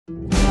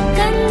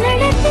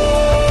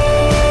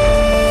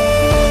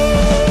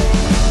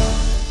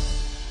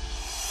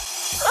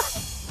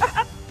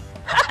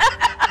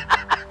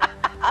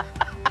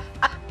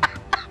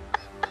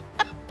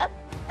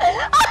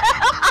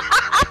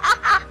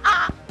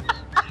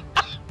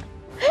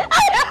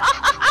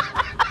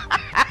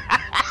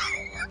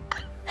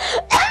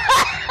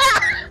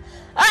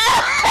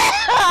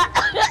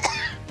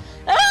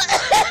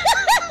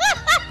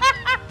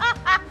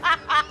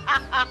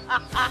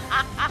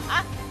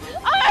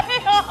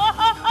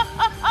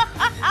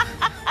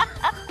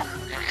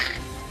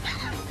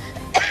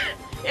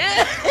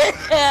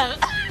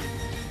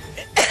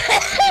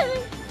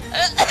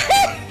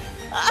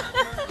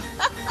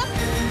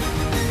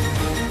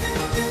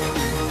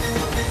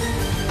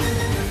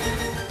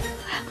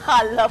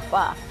ಅಲ್ಲಪ್ಪ,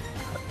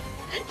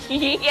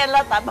 ಹೀಗೆಲ್ಲ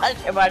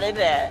ತಮಾಷೆ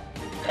ಮಾಡಿದ್ರೆ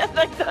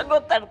ನಂಗೂ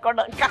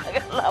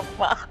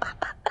ತಡ್ಕೊಳಕ್ಕಾಗಲ್ಲಪ್ಪ.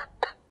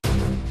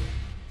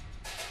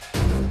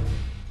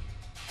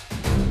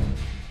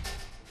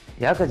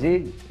 ಯಾಕಜ್ಜಿ,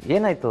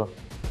 ಏನಾಯ್ತು?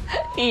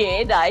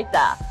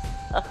 ಏನಾಯ್ತಾ?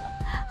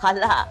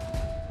 ಅಲ್ಲ,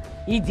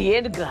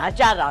 ಇದೇನು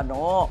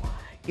ಗ್ರಹಚಾರನೋ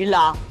ಇಲ್ಲ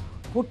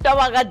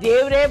ಹುಟ್ಟವಾಗ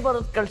ದೇವರೇ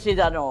ಬರೋದು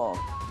ಕಳಿಸಿದಾನೋ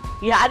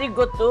ಯಾರಿಗ್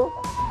ಗೊತ್ತು?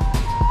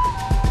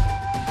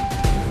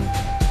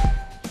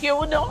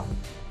 ಇವನು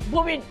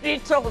ಭೂಮಿನ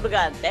ಪ್ರೀತಿಸೋ ಹುಡುಗ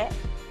ಅಂತೆ,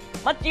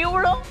 ಮತ್ತು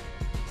ಇವಳು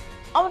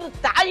ಅವನ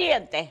ತಾಯಿ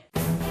ಅಂತೆ.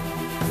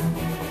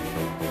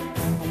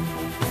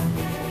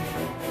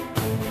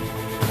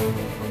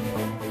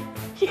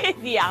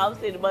 ಯಾವ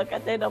ಸಿನಿಮಾ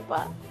ಕಥೆನಪ್ಪ,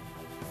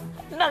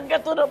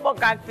 ನಂಗಂತೂ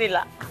ನಂಬೋಕ್ಕಾಗ್ತಿಲ್ಲ.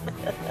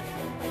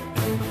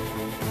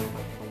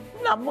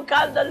 ನಮ್ಮ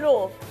ಕಾಲದಲ್ಲೂ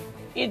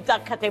ಇಂಥ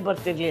ಕತೆ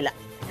ಬರ್ತಿರ್ಲಿಲ್ಲ.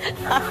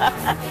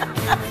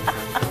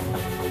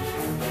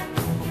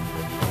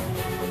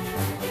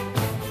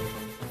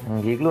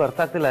 ಈಗಲೂ ಅರ್ಥ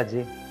ಆಗ್ತಿಲ್ಲ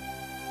ಅಜ್ಜಿ,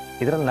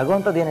 ಇದ್ರಲ್ಲಿ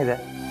ನಗುವಂಥದ್ದು ಏನಿದೆ?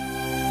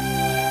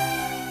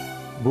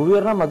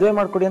 ಭುವಿಯವ್ರನ್ನ ಮದುವೆ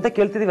ಮಾಡ್ಕೊಡಿ ಅಂತ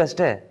ಕೇಳ್ತಿದೀವಿ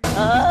ಅಷ್ಟೇ.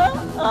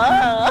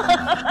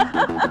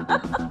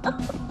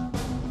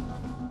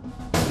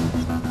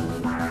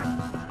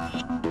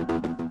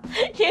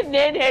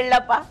 ಇನ್ನೇನು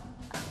ಹೇಳಪ್ಪ,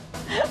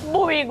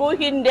 ಭುವಿಗೂ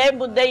ಹಿಂದೆ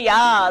ಮುಂದೆ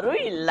ಯಾರೂ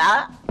ಇಲ್ಲ,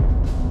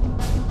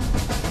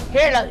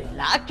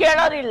 ಹೇಳೋರಿಲ್ಲ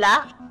ಕೇಳೋರಿಲ್ಲ.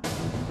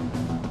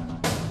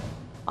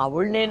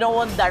 ಅವಳನ್ನೇನೋ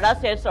ಒಂದು ದಡ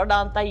ಸೇರ್ಸೋಣ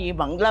ಅಂತ ಈ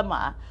ಮಂಗಳಮ್ಮ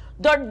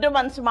ದೊಡ್ಡ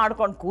ಮನಸ್ಸು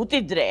ಮಾಡ್ಕೊಂಡು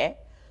ಕೂತಿದ್ರೆ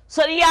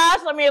ಸರಿಯಾದ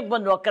ಸಮಯಕ್ಕೆ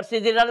ಬಂದು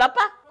ಒಕ್ಕರ್ಸಿದಿರಲ್ಲಪ್ಪ.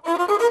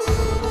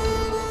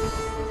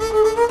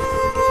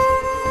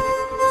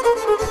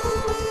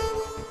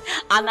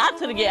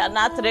 ಅನಾಥರಿಗೆ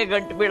ಅನಾಥರೇ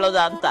ಗಂಟು ಬೀಳೋದ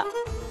ಅಂತ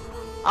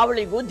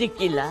ಅವಳಿಗೂ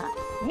ದಿಕ್ಕಿಲ್ಲ,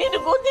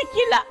 ನಿನಗೂ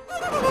ದಿಕ್ಕಿಲ್ಲ.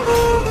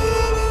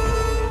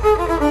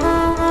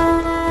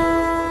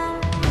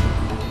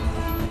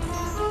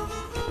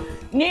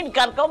 ನೀನ್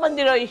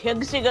ಕರ್ಕೊಂಬಂದಿರೋ ಈ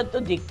ಹೆಂಗಸಿಗಂತೂ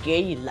ದಿಕ್ಕೇ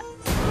ಇಲ್ಲ.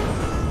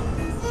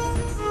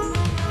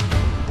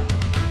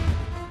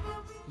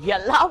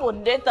 ಎಲ್ಲ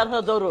ಒಂದೇ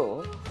ತರಹದವರು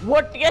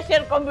ಒಟ್ಟಿಗೆ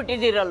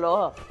ಸೇರ್ಕೊಂಡ್ಬಿಟ್ಟಿದ್ದೀರಲ್ಲೋ,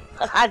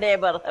 ಹಣೆ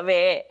ಬರವೇ.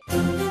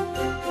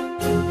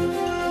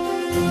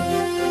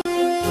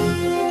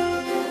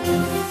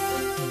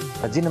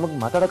 ಅಜ್ಜಿ, ನಮಗ್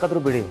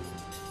ಮಾತಾಡೋಕಾದ್ರೂ ಬಿಡಿ.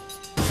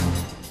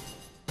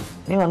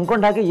 ನೀವು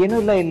ಅನ್ಕೊಂಡ ಹಾಗೆ ಏನೂ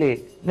ಇಲ್ಲ ಇಲ್ಲಿ,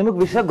 ನಿಮಗ್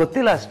ವಿಷಯ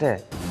ಗೊತ್ತಿಲ್ಲ ಅಷ್ಟೇ.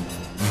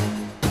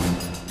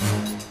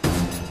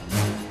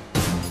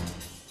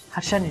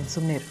 ಹರ್ಷ, ನೀನು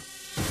ಸುಮ್ಮನೆ ಇರು.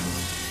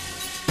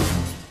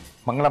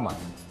 ಮಂಗಳಮ್ಮ,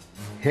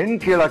 ಹೆಣ್ಣು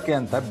ಕೇಳೋಕ್ಕೆ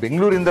ಅಂತ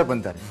ಬೆಂಗಳೂರಿಂದ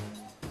ಬಂತಾರೆ,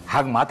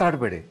 ಹಾಗೆ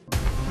ಮಾತಾಡಬೇಡಿ.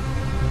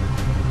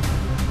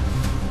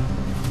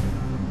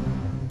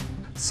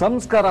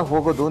 ಸಂಸ್ಕಾರ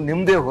ಹೋಗೋದು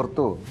ನಿಮ್ಮದೇ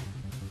ಹೊರತು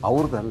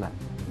ಅವ್ರದ್ದಲ್ಲ.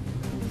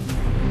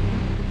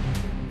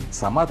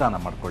 ಸಮಾಧಾನ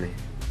ಮಾಡ್ಕೊಳ್ಳಿ.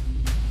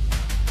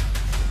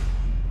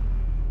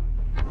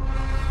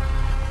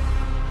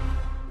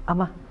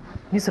 ಅಮ್ಮ,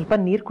 ನೀವು ಸ್ವಲ್ಪ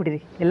ನೀರು ಕುಡಿರಿ,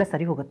 ಎಲ್ಲ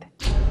ಸರಿ ಹೋಗುತ್ತೆ.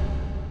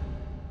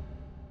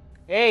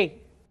 ಏಯ್,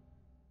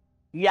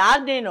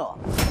 ಯಾರು ನೀನು?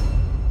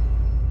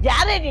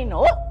 ಯಾರೇ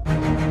ನೀನು?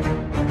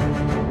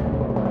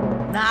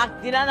 4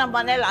 ದಿನ ನಮ್ಮ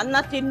ಮನೇಲಿ ಅನ್ನ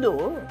ತಿಂದು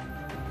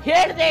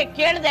ಹೇಳ್ದೆ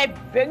ಕೇಳ್ದೆ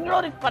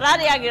ಬೆಂಗಳೂರಿಗೆ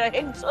ಪರಾರಿಯಾಗಿರೋ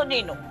ಹೆಂಗಸು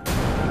ನೀನು.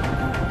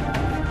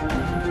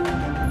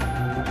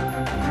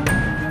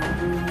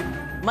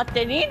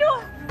 ಮತ್ತೆ ನೀನು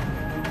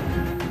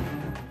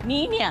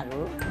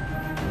ಯಾರು?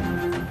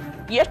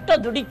 ಎಷ್ಟೋ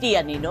ದುಡಿತೀಯ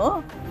ನೀನು?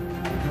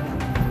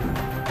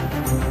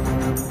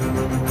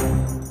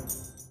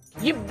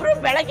 ಇಬ್ರು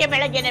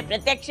ಬೆಳಗ್ಗೆನೆ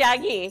ಪ್ರತ್ಯಕ್ಷ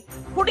ಆಗಿ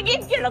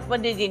ಹುಡುಗಿನ ಕೇಳಕ್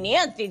ಬಂದಿದ್ದೀನಿ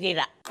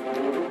ಅಂತಿದ್ದೀರಾ.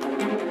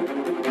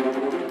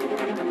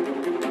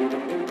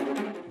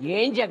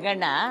 ಏನ್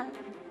ಜಗಣ್ಣ,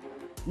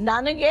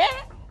 ನನಗೆ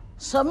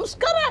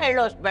ಸಂಸ್ಕಾರ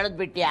ಹೇಳೋಷ್ಟು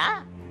ಬೆಳೆದ್ಬಿಟ್ಯಾ?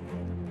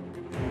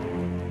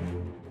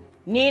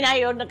 ನೀನ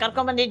ಇವ್ರನ್ನ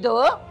ಕರ್ಕೊಂಡ್ಬಂದಿದ್ದು?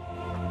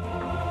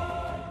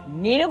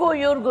 ನಿನಗೂ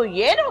ಇವ್ರಿಗೂ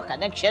ಏನು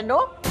ಕನೆಕ್ಷನ್ನು?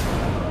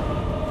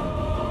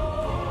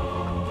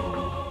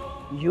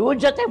 ಇವ್ರ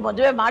ಜೊತೆ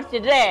ಮದುವೆ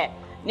ಮಾಡ್ತಿದ್ರೆ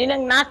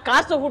ನಿನಗೆ 4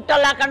 ಕಾಸು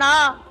ಹುಟ್ಟಲ್ಲ ಕಣ.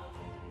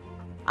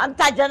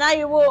 ಅಂತ ಜನ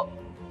ಇವು.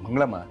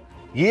 ಮಂಗಳಮ್ಮ,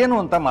 ಏನು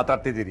ಅಂತ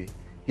ಮಾತಾಡ್ತಿದ್ದೀರಿ?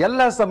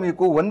 ಎಲ್ಲ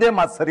ಸಮಯಕ್ಕೂ ಒಂದೇ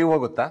ಮಾತು ಸರಿ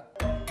ಹೋಗುತ್ತಾ?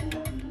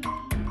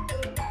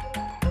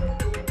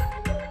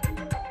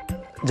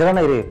 ಜಗಣ್ಣ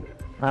ಇರಿ,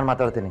 ನಾನು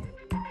ಮಾತಾಡ್ತೀನಿ.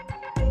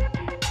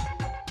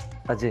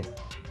 ಅಜ್ಜಿ,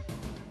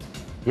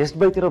 ಎಷ್ಟು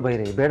ಬೈತಿರೋ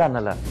ಬೈರಿ, ಬೇಡ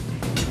ಅನ್ನಲ್ಲ.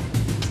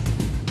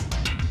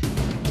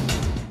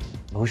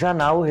 ಬಹುಶಃ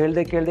ನಾವು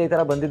ಹೇಳ್ದೆ ಕೇಳ್ದೆ ಈ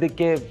ಥರ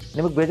ಬಂದಿದ್ದಕ್ಕೆ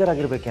ನಿಮಗೆ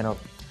ಬೇಜಾರಾಗಿರ್ಬೇಕೇನೋ.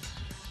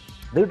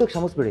 ದಯವಿಟ್ಟು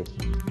ಕ್ಷಮಿಸ್ಬಿಡಿ.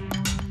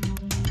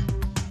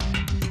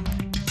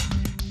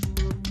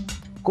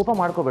 ಕೋಪ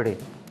ಮಾಡ್ಕೋಬೇಡಿ,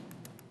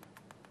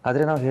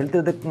 ಆದರೆ ನಾವು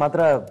ಹೇಳ್ತಿದ್ದಕ್ಕೆ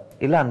ಮಾತ್ರ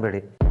ಇಲ್ಲ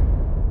ಅನ್ಬೇಡಿ.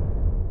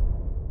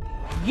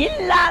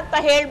 ಇಲ್ಲ ಅಂತ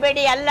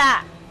ಹೇಳ್ಬೇಡಿ, ಅಲ್ಲ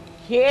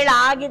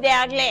ಹೇಳಾಗಿದೆ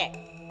ಆಗ್ಲೇ.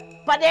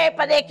 ಪದೇ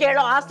ಪದೇ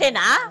ಕೇಳೋ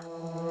ಆಸೆನಾ?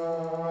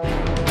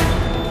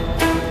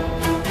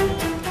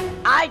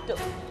 ಆಯ್ತು,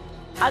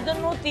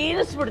 ಅದನ್ನು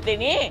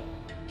ತೀರಿಸ್ಬಿಡ್ತೀನಿ,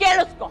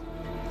 ಕೇಳಿಸ್ಕೊ.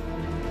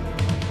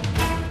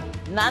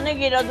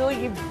 ನನಗಿರೋದು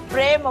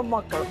 2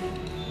 ಮೊಮ್ಮಕ್ಕಳು.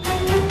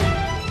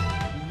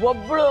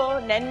 ಒಬ್ಳು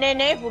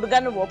ನೆನ್ನೆನೆ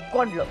ಹುಡುಗನ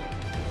ಒಪ್ಕೊಂಡ್ಲು,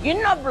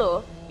 ಇನ್ನೊಬ್ಳು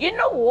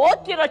ಇನ್ನು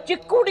ಓದ್ತಿರೋ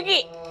ಚಿಕ್ಕ ಹುಡುಗಿ.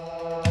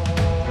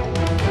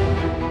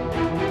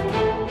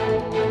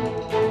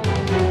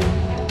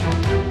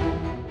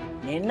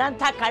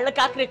 ನಿನ್ನಂಥ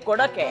ಕಳ್ಳಕಾಕ್ರಿ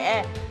ಕೊಡೋಕೆ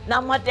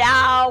ನಮ್ಮತ್ತೆ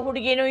ಯಾವ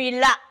ಹುಡುಗಿನೂ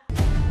ಇಲ್ಲ.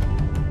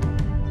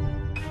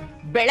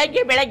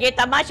 ಬೆಳಗ್ಗೆ ಬೆಳಗ್ಗೆ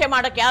ತಮಾಷೆ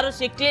ಮಾಡಕ್ಕೆ ಯಾರು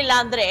ಸಿಕ್ಲಿಲ್ಲ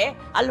ಅಂದ್ರೆ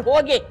ಅಲ್ಲಿ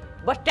ಹೋಗಿ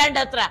ಬಸ್ ಸ್ಟ್ಯಾಂಡ್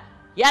ಹತ್ರ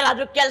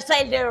ಯಾರಾದ್ರೂ ಕೆಲಸ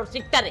ಇಲ್ದಿರೋರು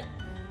ಸಿಗ್ತಾರೆ.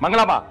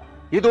 ಮಂಗಳಮ್ಮ,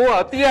 ಇದು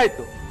ಅತಿ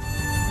ಆಯ್ತು.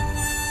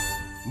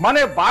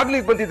 ಮನೆ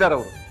ಬಾಗ್ಲಿಗೆ ಬಂದಿದ್ದಾರೆ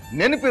ಅವರು,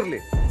 ನೆನಪಿರ್ಲಿ.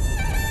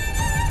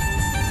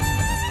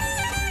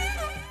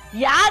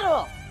 ಯಾರು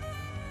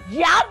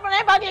ಯಾರ ಮನೆ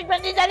ಬಾಗ್ಲಿಗೆ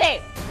ಬಂದಿದ್ದಾರೆ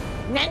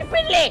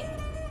ನೆನಪಿರ್ಲಿ.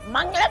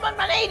 ಮಂಗಳಮ್ಮನ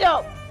ಮನೆ ಇದು.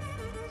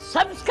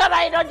 ಸಂಸ್ಕಾರ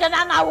ಇರೋ ಜನ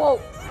ನಾವು.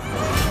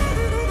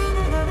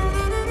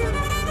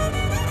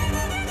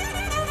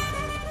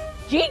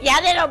 ಈಗ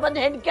ಯಾರೇನೋ ಬಂದು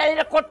ಹೆಣ್ಣು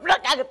ಕೇಳಿದ್ರೆ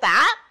ಕೊಟ್ಬಿಡಕ್ಕಾಗತ್ತಾ?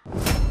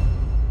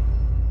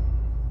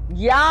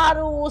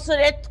 ಯಾರು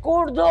ಉಸಿರೆತ್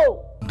ಕೂಡ್ದು.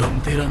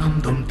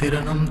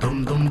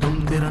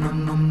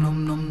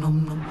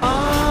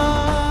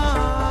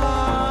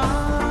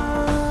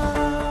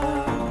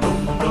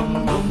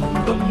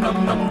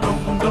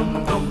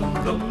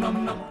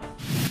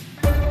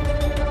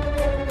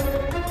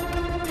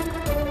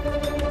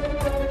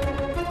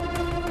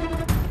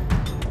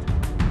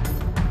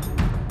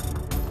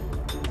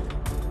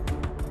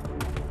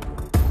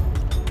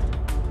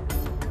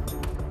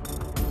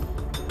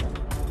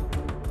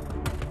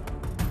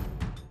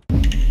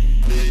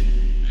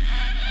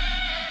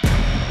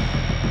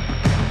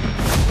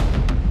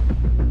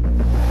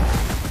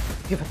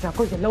 ಇವತ್ತು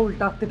ಯಾಕೋ ಎಲ್ಲ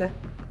ಉಲ್ಟಾ ಆಗ್ತಿದೆ.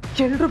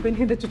 ಎಲ್ಲರೂ ಬೆನ್ನ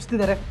ಹಿಂದೆ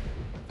ಚುಚ್ತಿದ್ದಾರೆ.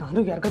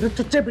 ನಾನು ಯಾರಿಗಾದ್ರೂ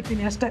ಚುಚ್ಚೇ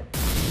ಬಿಡ್ತೀನಿ ಅಷ್ಟೇ.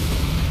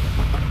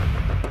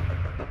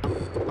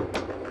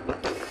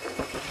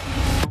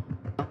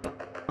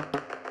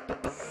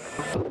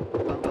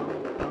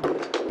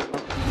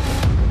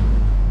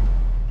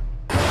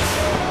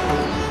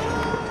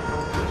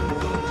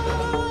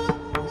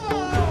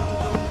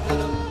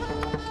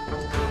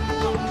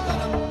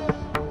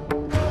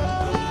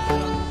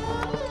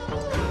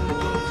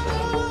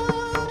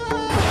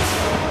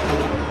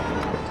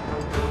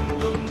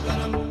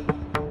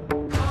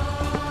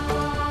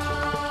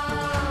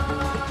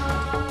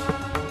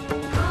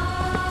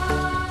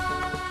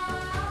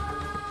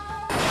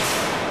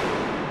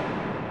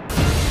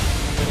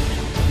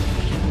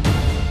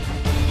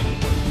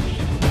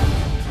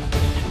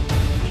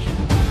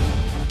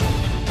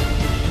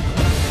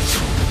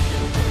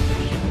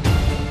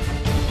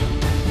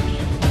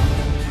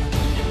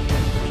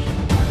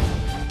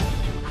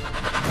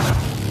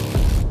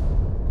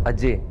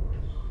 ಅಜ್ಜಿ,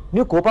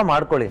 ನೀವು ಕೋಪ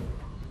ಮಾಡ್ಕೊಳ್ಳಿ,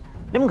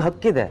 ನಿಮ್ಗೆ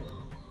ಹಕ್ಕಿದೆ.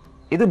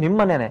 ಇದು ನಿಮ್ಮ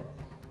ಮನೇನೆ,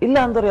 ಇಲ್ಲ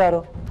ಅಂದವ್ರು ಯಾರು?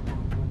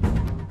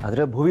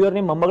 ಆದ್ರೆ ಭುವಿಯವ್ರು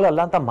ನಿಮ್ಮ ಮೊಮ್ಮಗಳು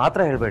ಅಲ್ಲ ಅಂತ ಮಾತ್ರ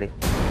ಹೇಳಬೇಡಿ.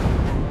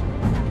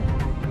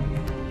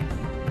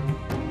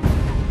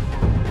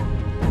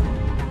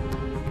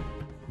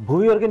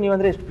 ಭುವಿಯವ್ರಿಗೆ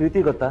ನೀವಂದ್ರೆ ಎಷ್ಟು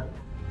ಪ್ರೀತಿ ಗೊತ್ತಾ?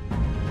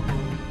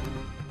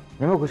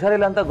 ನಿಮಗೆ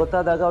ಹುಷಾರಿಲ್ಲ ಅಂತ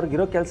ಗೊತ್ತಾದಾಗ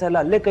ಅವ್ರಿಗಿರೋ ಕೆಲಸ ಎಲ್ಲ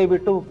ಅಲ್ಲೇ ಕೈ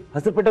ಬಿಟ್ಟು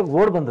ಹಸಿರುಪೇಟೆಗೆ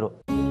ಓಡ್ ಬಂದ್ರು.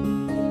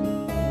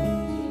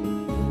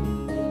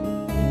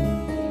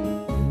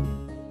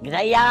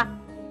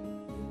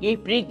 ಈ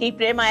ಪ್ರೀತಿ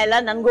ಪ್ರೇಮ ಎಲ್ಲ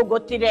ನನ್ಗೂ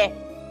ಗೊತ್ತಿದೆ.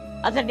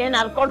 ಅದನ್ನೇನು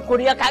ಅರ್ಕೊಂಡು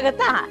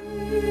ಕುಡಿಯೋಕ್ಕಾಗತ್ತಾ?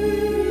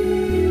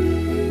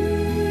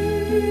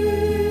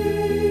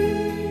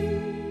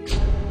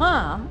 ಹಾ,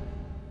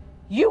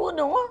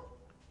 ಇವನು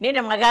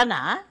ನಿನ್ನ ಮಗನ?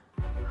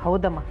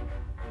 ಹೌದಮ್ಮ,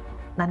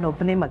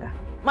 ನನ್ನೊಬ್ಬನೇ ಮಗ.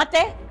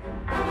 ಮತ್ತೆ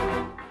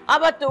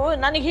ಅವತ್ತು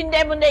ನನಗೆ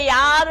ಹಿಂದೆ ಮುಂದೆ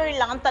ಯಾರು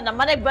ಇಲ್ಲ ಅಂತ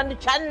ನಮ್ಮನೆಗೆ ಬಂದು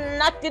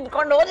ಚೆನ್ನಾಗಿ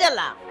ತಿಂದ್ಕೊಂಡು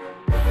ಹೋದಲ್ಲ.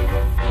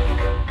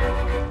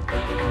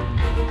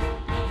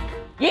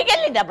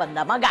 ಈಗೆಲ್ಲಿಂದ ಬಂದ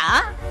ಮಗ?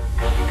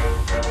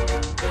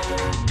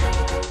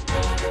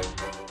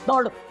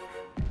 ನೋಡು,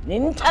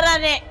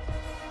 ನಿಂತರನೇ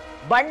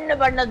ಬಣ್ಣ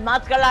ಬಣ್ಣದ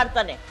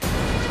ಮಾತುಗಳಾಡ್ತಾನೆ.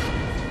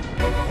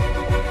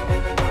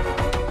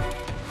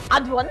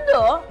 ಅದು ಒಂದು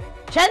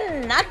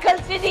ಚೆನ್ನಾಗಿ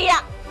ಕಲ್ಸಿದೀಯ.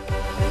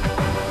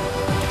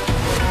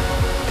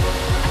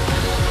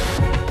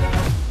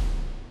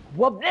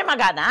 ಒಬ್ನೇ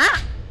ಮಗನ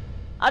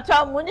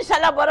ಅಥವಾ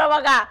ಮುನಿಸಲ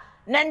ಬರೋವಾಗ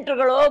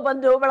ನೆಂಟರುಗಳು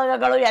ಬಂಧು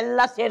ಬಳಗಗಳು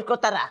ಎಲ್ಲ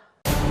ಸೇರ್ಕೋತಾರ?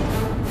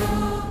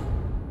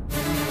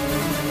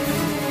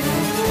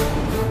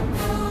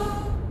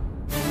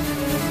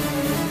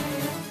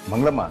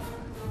 ಮಂಗಳಮ್ಮ,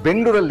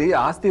 ಬೆಂಗಳೂರಲ್ಲಿ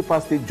ಆಸ್ತಿ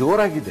ಪಾಸ್ತಿ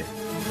ಜೋರಾಗಿದೆ.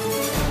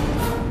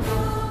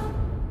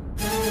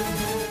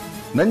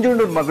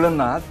 ನಂಜುಂಡನ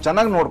ಮಗಳನ್ನ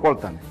ಚೆನ್ನಾಗಿ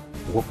ನೋಡ್ಕೊಳ್ತಾನೆ.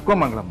 ಒಪ್ಕೋ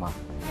ಮಂಗಳಮ್ಮ.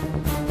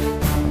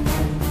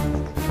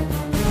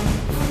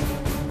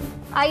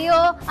 ಅಯ್ಯೋ,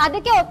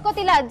 ಅದಕ್ಕೆ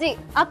ಒಪ್ಕೋತಿಲ್ಲ ಅಜ್ಜಿ.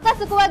 ಅಕ್ಕ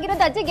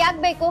ಸುಖವಾಗಿರೋದು ಅಜ್ಜಿಗೆ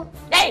ಯಾಕೆ ಬೇಕು?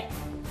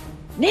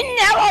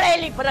 ನಿನ್ನೆ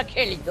ಅವಳೆಯಲ್ಲಿ ಬರಕ್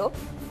ಹೇಳಿದ್ದು?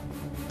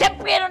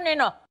 ತೆಪ್ಪೇನು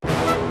ನೀನು?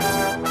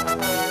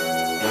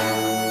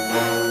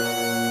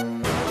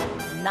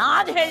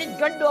 ನಾನ್ ಹೇಳಿದ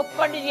ಗಂಡು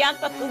ಒಪ್ಕೊಂಡಿದ್ಯಾ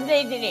ಅಂತ ಸುಮ್ಮನೆ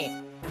ಇದ್ದೀನಿ.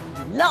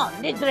 ಇಲ್ಲ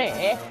ಅಂದಿದ್ರೆ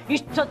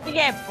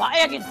ಇಷ್ಟೊತ್ತಿಗೆ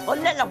ಬಾಯಾಗಿದ್ದ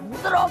ಹೊಲ್ಲೆಲ್ಲ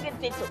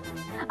ಮುದುರೋಗಿರ್ತಿತ್ತು.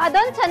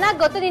 ಅದೊಂದು ಚೆನ್ನಾಗಿ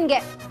ಗೊತ್ತು ನಿನ್ಗೆ.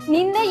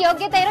 ನಿಂದೆ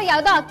ಯೋಗ್ಯತೆ ಇರೋ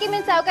ಯಾವ್ದೋ ಅಕ್ಕಿ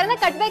ಮೀನ್ ಸಾವುಕಾರನ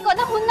ಕಟ್ಬೇಕು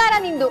ಅನ್ನೋ ಹುನ್ನಾರ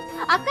ನಿಂದು.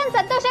 ಅಕ್ಕನ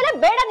ಸಂತೋಷ ಎಲ್ಲ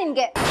ಬೇಡ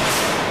ನಿನ್ಗೆ.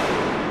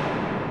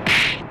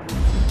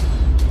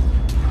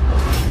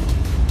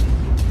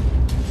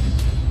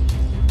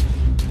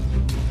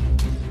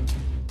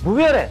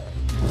 ಭುವಿಯವರೇ,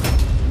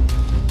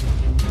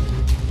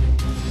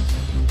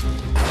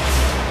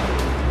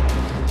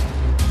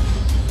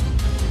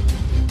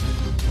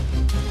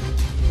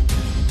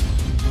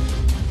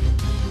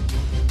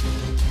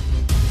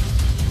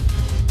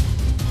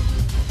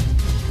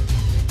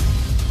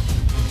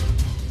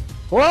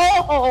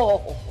 ಓಹೋ,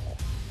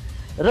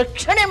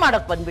 ರಕ್ಷಣೆ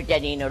ಮಾಡಕ್ ಬಂದ್ಬಿಟ್ಯಾ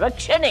ನೀನು?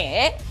 ರಕ್ಷಣೆ?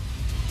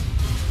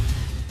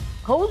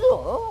 ಹೌದು,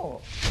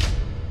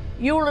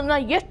 ಇವಳನ್ನ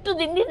ಎಷ್ಟು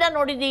ದಿನದಿಂದ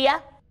ನೋಡಿದೀಯಾ?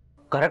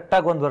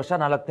 ಕರೆಕ್ಟಾಗಿ 1 ವರ್ಷ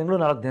 4 ತಿಂಗಳು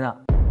 4 ದಿನ.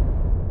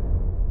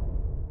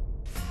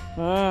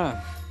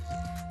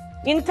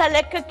 ಇಂಥ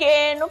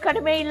ಲೆಕ್ಕಕ್ಕೇನು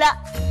ಕಡಿಮೆ ಇಲ್ಲ.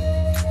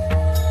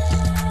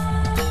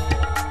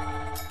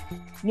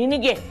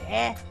 ನಿನಗೆ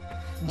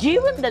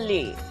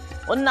ಜೀವನದಲ್ಲಿ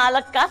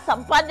 4 ಕಾಸು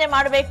ಸಂಪಾದನೆ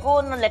ಮಾಡಬೇಕು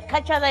ಅನ್ನೋ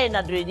ಲೆಕ್ಕಾಚಾರ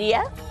ಏನಾದರೂ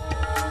ಇದೆಯಾ?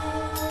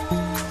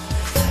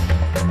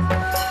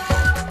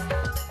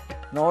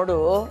 ನೋಡು,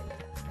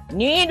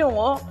 ನೀನು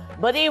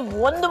ಬರೀ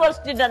 1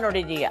 ವರ್ಷದಿಂದ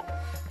ನೋಡಿದೀಯ,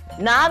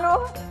 ನಾನು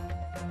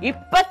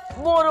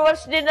 23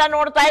 ವರ್ಷದಿಂದ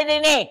ನೋಡ್ತಾ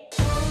ಇದ್ದೀನಿ.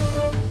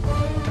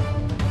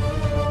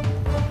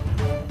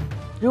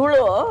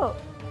 ಇವಳು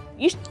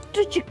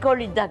ಇಷ್ಟು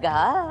ಚಿಕ್ಕವಳಿದ್ದಾಗ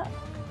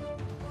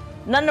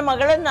ನನ್ನ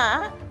ಮಗಳನ್ನ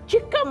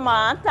ಚಿಕ್ಕಮ್ಮ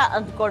ಅಂತ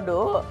ಅಂದ್ಕೊಂಡು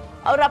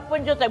ಅವ್ರ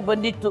ಅಪ್ಪನ ಜೊತೆಗೆ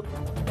ಬಂದಿತ್ತು.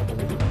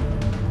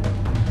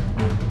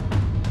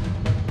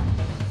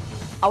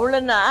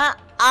 ಅವಳನ್ನ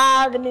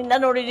ಆಗನಿಂದ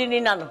ನೋಡಿದ್ದೀನಿ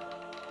ನಾನು.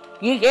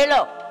 ಈಗ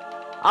ಹೇಳೋ,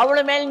 ಅವಳ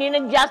ಮೇಲೆ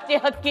ನಿನಗೆ ಜಾಸ್ತಿ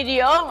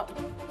ಹಕ್ಕಿದೆಯೋ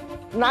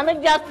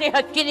ನನಗೆ ಜಾಸ್ತಿ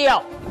ಹಕ್ಕಿದೆಯೋ?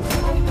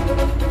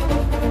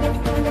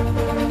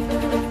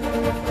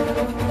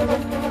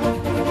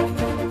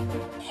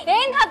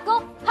 ಏನ್ ಹಕ್ಕು?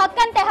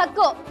 ಹಕ್ಕಂತೆ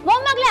ಹಕ್ಕು.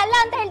 ಮೊಮ್ಮಗಳೇ ಅಲ್ಲ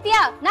ಅಂತ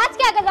ಹೇಳ್ತೀಯಾ?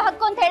 ನಾಚಿಕೆ ಆಗಲ್ವಾ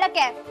ಹಕ್ಕು ಅಂತ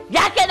ಹೇಳಕ್ಕೆ?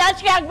 ಯಾಕೆ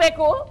ನಾಚಿಕೆ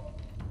ಆಗ್ಬೇಕು?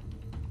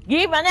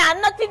 ಈ ಮನೆ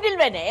ಅನ್ನ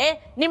ತಿಂದಿಲ್ವೇನೆ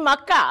ನಿಮ್ಮ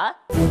ಅಕ್ಕ?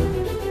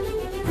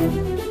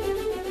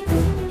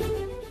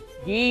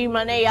 ಈ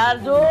ಮನೆ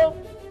ಯಾರ್ದು?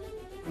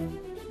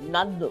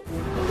 ನಂದು.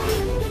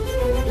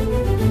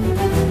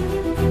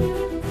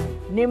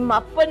 ನಿಮ್ಮ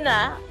ಅಪ್ಪನ್ನ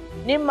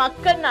ನಿಮ್ಮ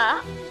ಅಕ್ಕನ್ನ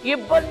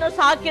ಇಬ್ಬರನ್ನು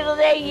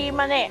ಸಾಕಿರೋದೇ ಈ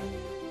ಮನೆ.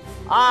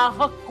 ಆ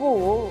ಹಕ್ಕು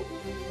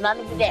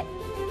ನನಗಿದೆ.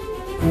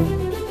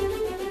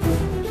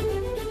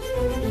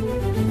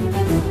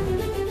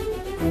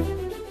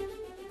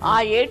 ಆ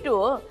ಏಟು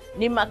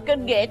ನಿಮ್ಮ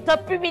ಅಕ್ಕನ್ಗೆ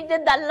ತಪ್ಪಿ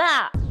ಬಿದ್ದದ್ದಲ್ಲ,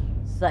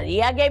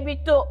 ಸರಿಯಾಗೇ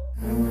ಬಿತ್ತು.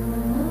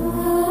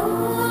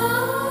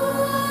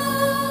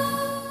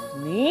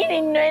 ನೀನ್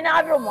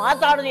ಇನ್ನೇನಾದ್ರೂ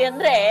ಮಾತಾಡ್ದಿ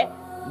ಅಂದ್ರೆ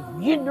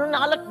ಇನ್ನು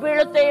 4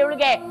 ಬೀಳುತ್ತೆ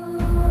ಇವಳಿಗೆ.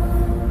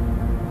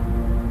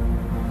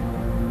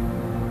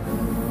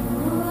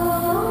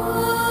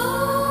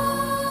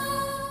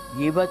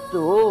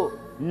 ಇವತ್ತು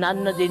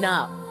ನನ್ನ ದಿನ.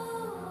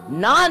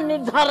 ನಾನ್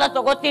ನಿರ್ಧಾರ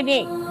ತಗೋತೀನಿ.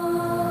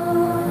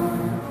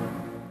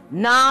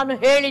 ನಾನು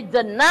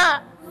ಹೇಳಿದ್ದನ್ನ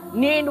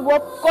ನೀನು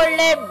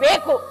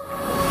ಒಪ್ಕೊಳ್ಳೇಬೇಕು.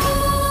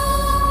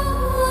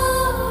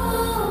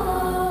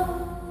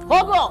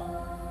 ಹೋಗೋ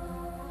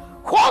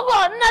ಹೋಗೋ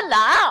ಅನ್ನಲ್ಲ.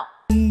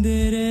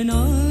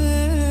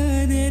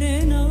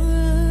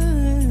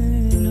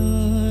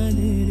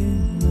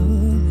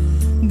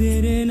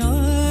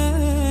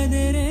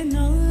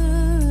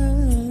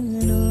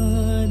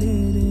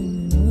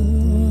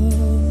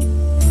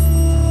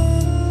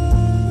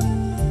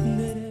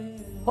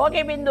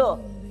 ಹೋಗಿ ಬಿಂದು,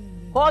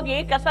 ಹೋಗಿ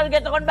ಕಸಲ್ಗೆ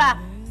ತಗೊಂಡ್ ಬಾ.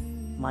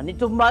 ಮನೆ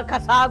ತುಂಬಾ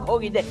ಕಸ ಆಗಿ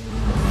ಹೋಗಿದೆ.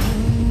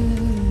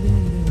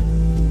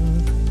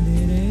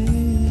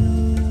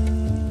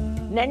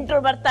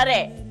 ನೆಂಟರು ಬರ್ತಾರೆ,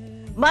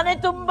 ಮನೆ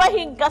ತುಂಬಾ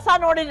ಹಿಂಗ್ ಕಸ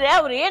ನೋಡಿದ್ರೆ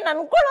ಅವ್ರು ಏನ್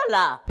ಅನ್ಕೊಳ್ಳಲ್ಲ.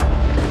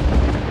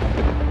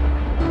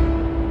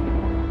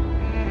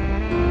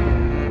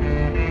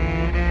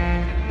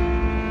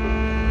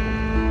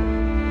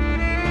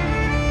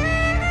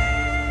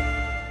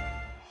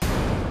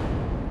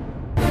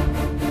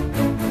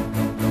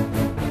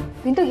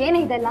 ಬಿಂದು, ಏನೇ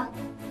ಇದೆಲ್ಲ?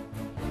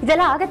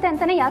 ಇದೆಲ್ಲ ಆಗತ್ತೆ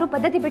ಅಂತಾನೆ ಯಾರು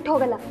ಪದ್ಧತಿ ಬಿಟ್ಟು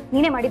ಹೋಗಲ್ಲ.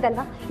 ನೀನೇ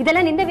ಮಾಡಿದಲ್ವಾ? ಇದೆಲ್ಲ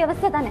ನಿಂದೆ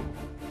ವ್ಯವಸ್ಥೆ ತಾನೆ.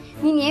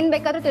 ನೀನ್ ಏನ್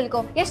ಬೇಕಾದ್ರೂ ತಿಳ್ಕೊ,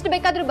 ಎಷ್ಟು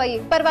ಬೇಕಾದ್ರೂ ಬೈ,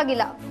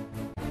 ಪರವಾಗಿಲ್ಲ.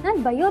 ನಾನ್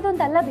ಬೈಯೋದು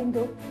ಅಂತ ಅಲ್ಲ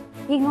ಬಿಂದು.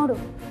 ಈಗ ನೋಡು,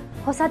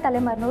 ಹೊಸ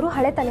ತಲೆಮಾರಿನವರು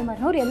ಹಳೆ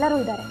ತಲೆಮಾರಿನವ್ರು ಎಲ್ಲರೂ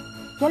ಇದ್ದಾರೆ.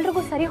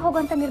 ಎಲ್ರಿಗೂ ಸರಿ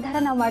ಹೋಗುವಂತ ನಿರ್ಧಾರ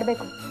ನಾವು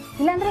ಮಾಡ್ಬೇಕು.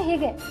 ಇಲ್ಲಾಂದ್ರೆ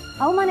ಹೀಗೆ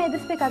ಅವಮಾನ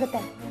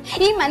ಎದುರಿಸ್ಬೇಕಾಗತ್ತೆ.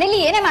 ಈ ಮನೇಲಿ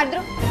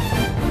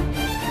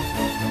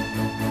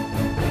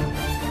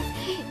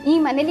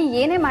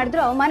ಏನೇ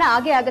ಮಾಡಿದ್ರು ಅವಮಾನ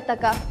ಆಗೇ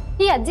ಆಗತ್ತಕ್ಕ.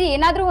 ಈ ಅಜ್ಜಿ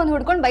ಏನಾದ್ರೂ ಒಂದು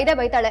ಹುಡ್ಕೊಂಡು ಬೈದೇ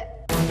ಬೈತಾಳೆ.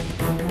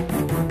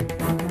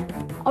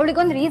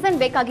 ಅವಳಿಗೊಂದು ರೀಸನ್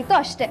ಬೇಕಾಗಿತ್ತು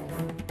ಅಷ್ಟೇ.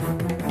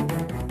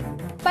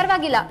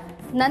 ಪರವಾಗಿಲ್ಲ,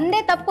 ನಂದೇ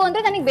ತಪ್ಪು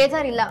ಅಂದ್ರೆ ನನಗೆ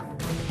ಬೇಜಾರಿಲ್ಲ.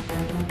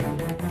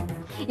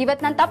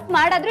 ಇವತ್ ನಾನು ತಪ್ಪು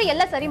ಮಾಡಾದ್ರೂ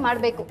ಎಲ್ಲ ಸರಿ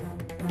ಮಾಡ್ಬೇಕು.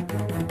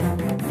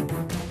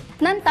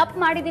 ನಾನು ತಪ್ಪು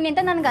ಮಾಡಿದೀನಿ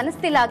ಅಂತ ನನ್ಗೆ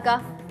ಅನಿಸ್ತಿಲ್ಲ ಅಕ್ಕ.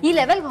 ಈ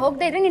ಲೆವೆಲ್ಗೆ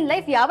ಹೋಗದೆ ಇದ್ರೆ ನಿನ್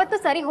ಲೈಫ್ ಯಾವತ್ತೂ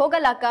ಸರಿ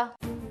ಹೋಗಲ್ಲ ಅಕ್ಕ.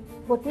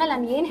 ಒಟ್ನಲ್ಲಿ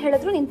ನಾನು ಏನ್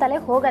ಹೇಳಿದ್ರು ನಿನ್ ತಲೆ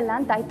ಹೋಗಲ್ಲ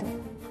ಅಂತಾಯ್ತು.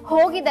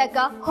 ಹೋಗಿದೆ ಅಕ್ಕ,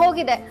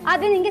 ಹೋಗಿದೆ.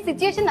 ಆದ್ರೆ ನಿಂಗೆ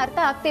ಸಿಚುಯೇಷನ್ ಅರ್ಥ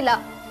ಆಗ್ತಿಲ್ಲ.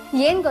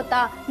 ಏನ್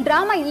ಗೊತ್ತಾ,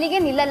 ಡ್ರಾಮಾ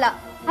ಇಲ್ಲಿಗೆ ನಿಲ್ಲಲ್ಲ.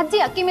 ಅಜ್ಜಿ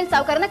ಅಕ್ಕಿ ಮೇಲ್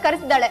ಸಾವುಕಾರನ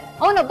ಕರೆಸಿದಾಳೆ.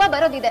 ಅವನೊಬ್ಬ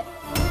ಬರೋದಿದೆ.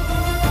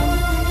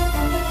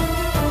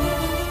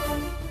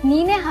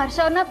 ನೀನೇ ಹರ್ಷ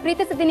ಅವ್ರನ್ನ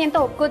ಪ್ರೀತಿಸಿದೀನಿ ಅಂತ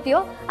ಒಪ್ಕೋತೀಯೋ,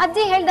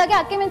 ಅಜ್ಜಿ ಹೇಳ್ದಾಗೆ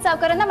ಅಕ್ಕಿ ಮೇಲ್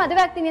ಸಾವುಕಾರನ್ನ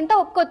ಮದುವೆ ಆಗ್ತೀನಿ ಅಂತ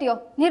ಒಪ್ಕೋತೀಯೋ?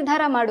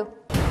 ನಿರ್ಧಾರ ಮಾಡು.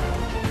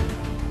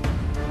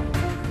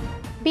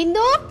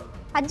 ಬಿಂದು,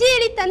 ಅಜ್ಜಿ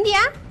ಹೇಳಿದ್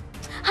ತಂದ್ಯಾ?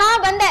 ಹಾ,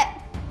 ಬಂದೆ.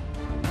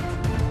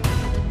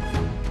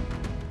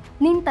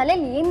 ನಿನ್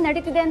ತಲೆಯಲ್ಲಿ ಏನ್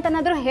ನಡೀತಿದೆ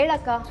ಅಂತನಾದ್ರೂ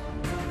ಹೇಳಕ್ಕ.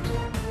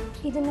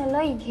 ಇದನ್ನೆಲ್ಲ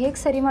ಈಗ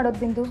ಹೇಗ್ ಸರಿ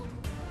ಮಾಡೋದು ಬಿಂದು?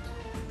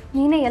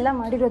 ನೀನೇ ಎಲ್ಲ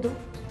ಮಾಡಿರೋದು.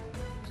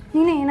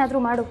 ನೀನೇ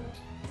ಏನಾದ್ರೂ ಮಾಡು.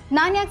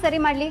 ನಾನ್ ಯಾಕೆ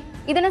ಸರಿ ಮಾಡ್ಲಿ?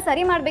 ಇದನ್ನ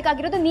ಸರಿ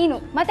ಮಾಡ್ಬೇಕಾಗಿರೋದು ನೀನು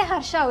ಮತ್ತೆ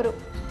ಹರ್ಷ ಅವರು.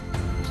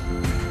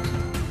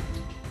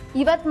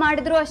 ಇವತ್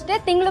ಮಾಡಿದ್ರು ಅಷ್ಟೇ,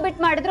 ತಿಂಗಳು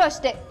ಬಿಟ್ಟು ಮಾಡಿದ್ರು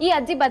ಅಷ್ಟೇ, ಈ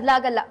ಅಜ್ಜಿ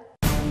ಬದಲಾಗಲ್ಲ.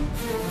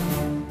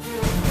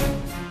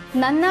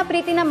 ನನ್ನ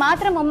ಪ್ರೀತಿನ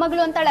ಮಾತ್ರ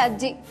ಮೊಮ್ಮಗಳು ಅಂತಾಳೆ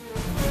ಅಜ್ಜಿ.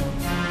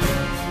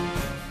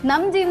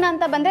 ನಮ್ ಜೀವನ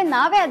ಅಂತ ಬಂದ್ರೆ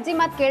ನಾವೇ ಅಜ್ಜಿ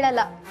ಮಾತು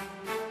ಕೇಳಲ್ಲ.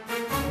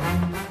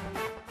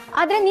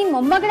 ಆದ್ರೆ ನೀನ್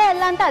ಮೊಮ್ಮಗಳೇ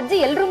ಅಲ್ಲ ಅಂತ ಅಜ್ಜಿ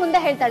ಎಲ್ರೂ ಮುಂದೆ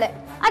ಹೇಳ್ತಾಳೆ.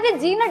 ಆದ್ರೆ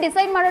ಜೀವನ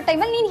ಡಿಸೈಡ್ ಮಾಡೋ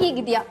ಟೈಮಲ್ಲಿ ನೀನ್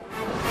ಹೀಗಿದ್ಯಾ.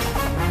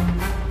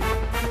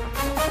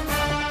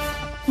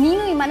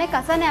 ನೀನು ಈ ಮನೆ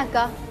ಕಸನೇ ಅಕ್ಕ.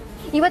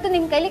 ಇವತ್ತು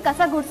ನಿನ್ ಕೈಲಿ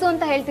ಕಸ ಗುಡ್ಸು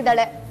ಅಂತ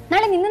ಹೇಳ್ತಿದ್ದಾಳೆ,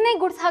 ನಾಳೆ ನಿನ್ನನ್ನೇ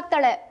ಗುಡ್ಸ್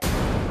ಹಾಕ್ತಾಳೆ.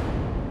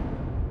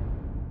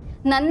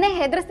 ನನ್ನೇ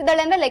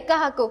ಹೆದರ್ಸ್ತಿದ್ದಾಳೆ ಅಂದ್ರೆ ಲೆಕ್ಕ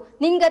ಹಾಕು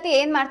ನಿನ್ ಗತಿ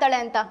ಏನ್ ಮಾಡ್ತಾಳೆ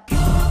ಅಂತ.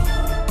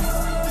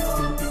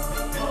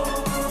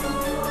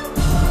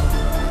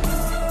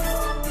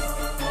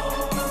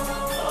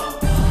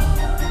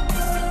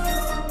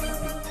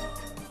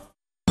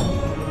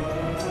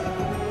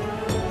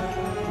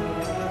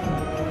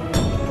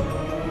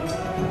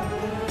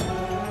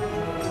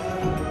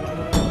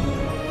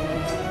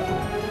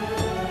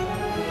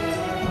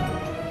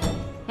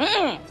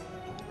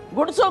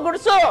 ಗುಡ್ಸು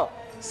ಗುಡ್ಸು,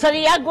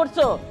 ಸರಿಯಾಗಿ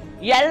ಗುಡ್ಸು,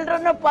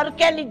 ಎಲ್ರನ್ನು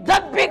ಪೊರ್ಕೆಯಲ್ಲಿ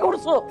ದಬ್ಬಿ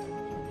ಗುಡ್ಸು.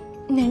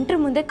 ನೆಂಟ್ರ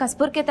ಮುಂದೆ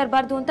ಕಸ್ಬುರ್ಕೆ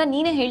ತರಬಾರ್ದು ಅಂತ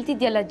ನೀನೇ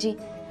ಹೇಳ್ತಿದ್ಯಲ್ಲ ಅಜ್ಜಿ,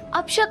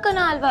 ಅಪ್ಶಕನ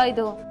ಅಲ್ವಾ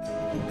ಇದು?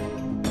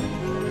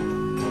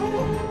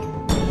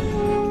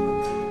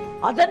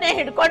 ಅದನ್ನೇ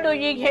ಹಿಡ್ಕೊಂಡು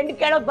ಈಗ ಹೆಣ್ಣು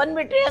ಕೇಳೋಕ್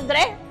ಬಂದ್ಬಿಟ್ರಿ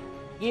ಅಂದ್ರೆ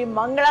ಈ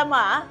ಮಂಗಳಮ್ಮ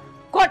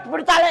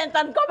ಕೊಟ್ಬಿಡ್ತಾಳೆ ಅಂತ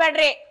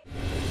ಅನ್ಕೋಬೇಡ್ರಿ.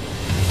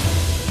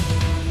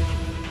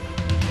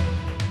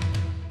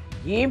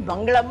 ಈ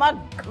ಮಂಗಳಮ್ಮ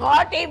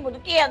ಘಾಟಿ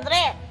ಮುದುಕಿ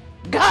ಅಂದ್ರೆ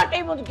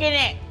ಘಾಟಿ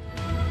ಮುದುಕಿನೇ.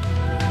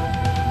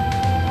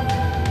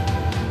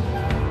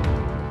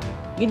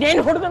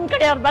 ಇದೇನು ಹುಡುಗನ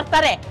ಕಡೆ ಅವ್ರು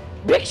ಬರ್ತಾರೆ,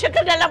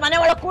 ಭಿಕ್ಷಕರೆಲ್ಲ ಮನೆ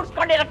ಒಳಗೆ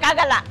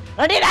ಕೂಡ್ಸ್ಕೊಂಡಿರಕ್ಕಾಗಲ್ಲ.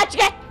 ನೋಡಿ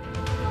ರಾಜ್ಗೆ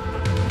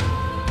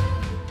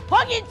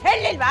ಹೋಗಿ ಅಂತ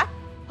ಹೇಳಿಲ್ವಾ?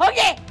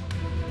 ಹೋಗಿ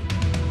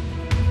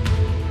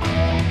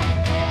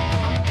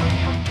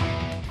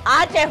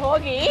ಆಚೆ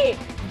ಹೋಗಿ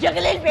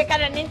ಜಗಲಿಲ್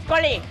ಬೇಕಾದ್ರೆ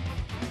ನಿಂತ್ಕೊಳ್ಳಿ.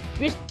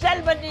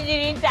 ಬಿಸ್ಲಲ್ಲಿ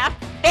ಬಂದಿದ್ದೀರಿ ಅಂತ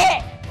ಅಷ್ಟೇ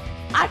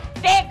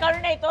ಅಷ್ಟೇ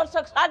ಕರುಣೆ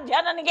ತೋರ್ಸಕ್ ಸಾಧ್ಯ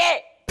ನನಗೆ.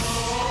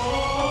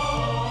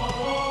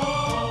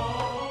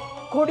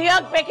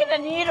 ಕುಡಿಯೋಕ್ ಬೇಕಿದ್ರೆ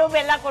ನೀರು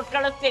ಬೆಲ್ಲ ಕೊಟ್ಟು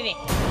ಕಳಿಸ್ತೀನಿ.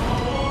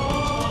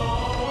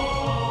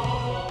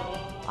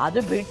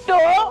 ಅದು ಬಿಟ್ಟು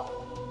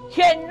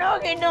ಹೆಣ್ಣು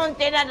ಗಿಣ್ಣು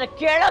ಅಂತ ಏನಾದ್ರು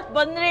ಕೇಳಕ್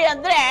ಬಂದ್ರಿ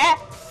ಅಂದ್ರೆ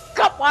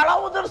ಕಪಾಳ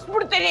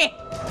ಉದುರಿಸ್ಬಿಡ್ತೀನಿ.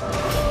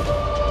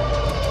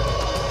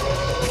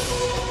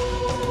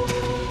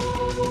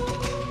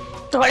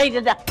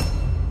 ತೊಳಿದ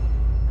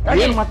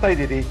ಏನ್ ಮಾಡ್ತಾ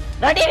ಇದ್ದೀರಿ?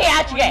 ನಡೀರಿ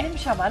ಆಚೆಗೆ.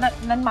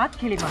 ನನ್ ಮಾತು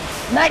ಕೇಳಿ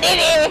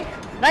ನಡೀರಿ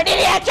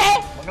ನಡೀರಿ ಆಚೆ.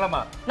 ಮಂಗಳಮ್ಮ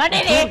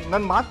ನಡೀರಿ,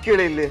 ನನ್ ಮಾತು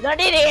ಕೇಳಿ ಇಲ್ಲಿ.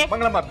 ನಡೀರಿ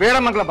ಮಂಗಳಮ್ಮ ಬೇಡ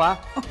ಮಂಗಳಮ್ಮ.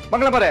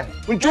 ಮಂಗಳಮ್ಮರೇ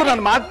ಒಂಚೂರು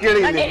ನನ್ ಮಾತು ಕೇಳಿ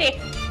ಇಲ್ಲಿ. ನಡೀರಿ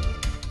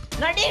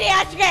ನಡೀರಿ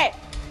ಆಚೆಗೆ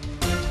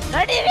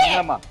ನಡೀರಿ.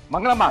 ಮಂಗಳಮ್ಮ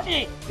ಮಂಗಳಮ್ಮ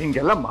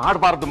ಹಿಂಗೆಲ್ಲ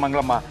ಮಾಡಬಾರ್ದು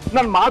ಮಂಗಳಮ್ಮ,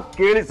 ನನ್ ಮಾತು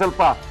ಕೇಳಿ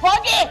ಸ್ವಲ್ಪ.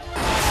 ಹೋಗಿ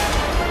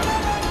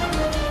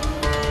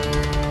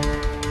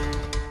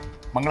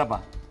ಮಂಗಳಮ್ಮ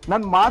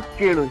ನನ್ ಮಾತು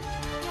ಕೇಳು.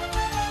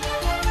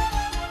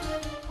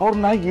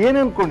 ಅವ್ರನ್ನ ಏನ್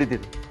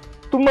ಅನ್ಕೊಂಡಿದ್ದೀರಿ?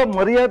 ತುಂಬಾ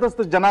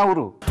ಮರ್ಯಾದಸ್ಥ ಜನ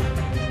ಅವರು.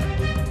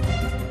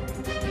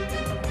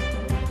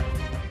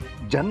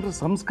 ಜನರ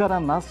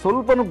ಸಂಸ್ಕಾರನ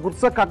ಸ್ವಲ್ಪನೂ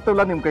ಗುರ್ಸಕ್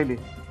ಆಗ್ತಿಲ್ಲ ನಿಮ್ ಕೈಲಿ.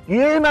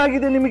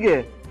 ಏನಾಗಿದೆ ನಿಮಗೆ?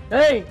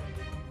 ಏಯ್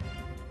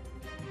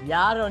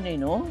ಯಾರೋ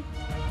ನೀನು?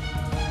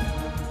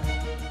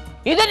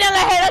 ಇದನ್ನೆಲ್ಲ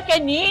ಹೇಳಕ್ಕೆ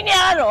ನೀನ್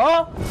ಯಾರು?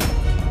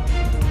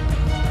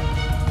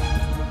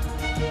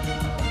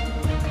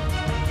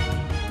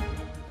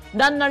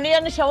 ನನ್ನ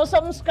ಅಳಿಯನ ಶವ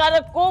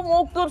ಸಂಸ್ಕಾರಕ್ಕೂ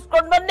ಮೂಗ್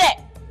ತೂರ್ಸ್ಕೊಂಡ್ ಬಂದೆ.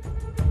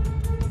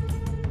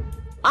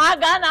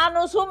 ಆಗ ನಾನು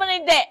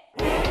ಸುಮ್ಮನಿದ್ದೆ.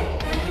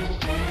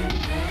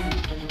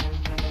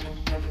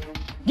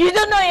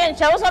 ಇದನ್ನು ಏನ್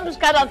ಶವ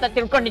ಸಂಸ್ಕಾರ ಅಂತ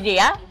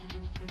ತಿಳ್ಕೊಂಡಿದೀಯಾ?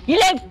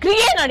 ಇಲ್ಲೇ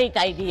ಕ್ರಿಯೆ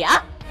ನಡೀತಾ ಇದೀಯಾ?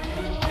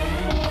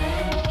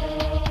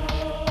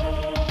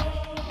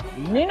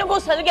 ನಿನಗೂ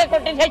ಸಲಿಗೆ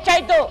ಕೊಟ್ಟಿದ್ದು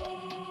ಹೆಚ್ಚಾಯ್ತು.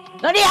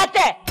 ನಡಿ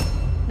ಆಚೆ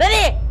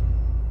ನಡಿ,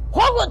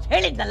 ಹೋಗು ಅಂತ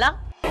ಹೇಳಿದ್ನಲ್ಲ.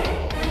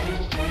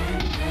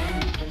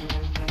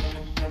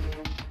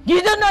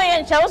 ಇದನ್ನು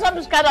ಏನ್ ಶವ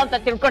ಸಂಸ್ಕಾರ ಅಂತ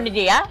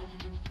ತಿಳ್ಕೊಂಡಿದೀಯಾ?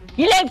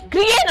 ಇಲ್ಲೇ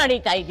ಕ್ರಿಯೆ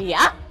ನಡೀತಾ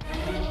ಇದೀಯಾ?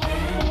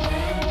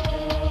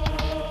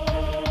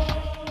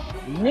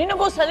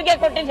 ನಿನಗೂ ಸಲಿಗೆ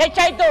ಕೊಟ್ಟಿದ್ದು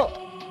ಹೆಚ್ಚಾಯ್ತು.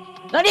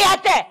 ನಡಿ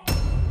ಆಚೆ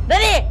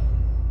ನಡಿ,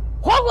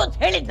 ಹೋಗು ಅಂತ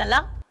ಹೇಳಿದ್ನಲ್ಲ.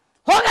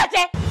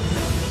 ಹೋಗಾಚೆ.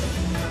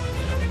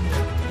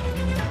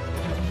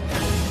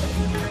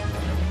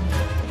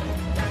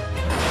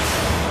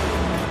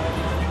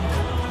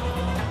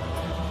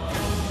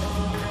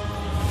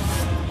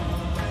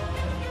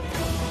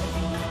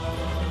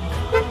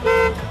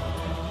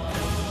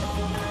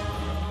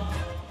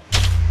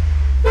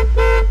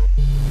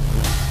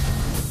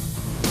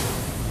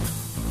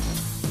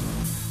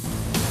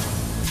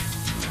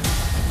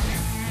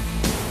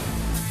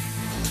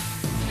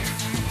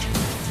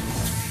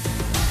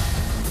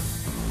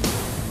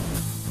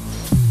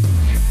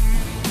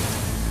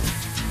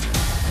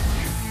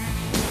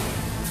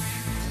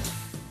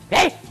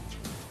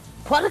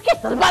 ಹೊರಕ್ಕೆ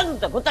ತರಬಾರ್ದು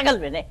ಅಂತ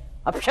ಗೊತ್ತಾಗಲ್ವೇನೆ?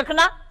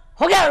 ಅಪ್ಶಕನ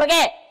ಹೋಗೆ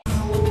ಒಳಗೆ.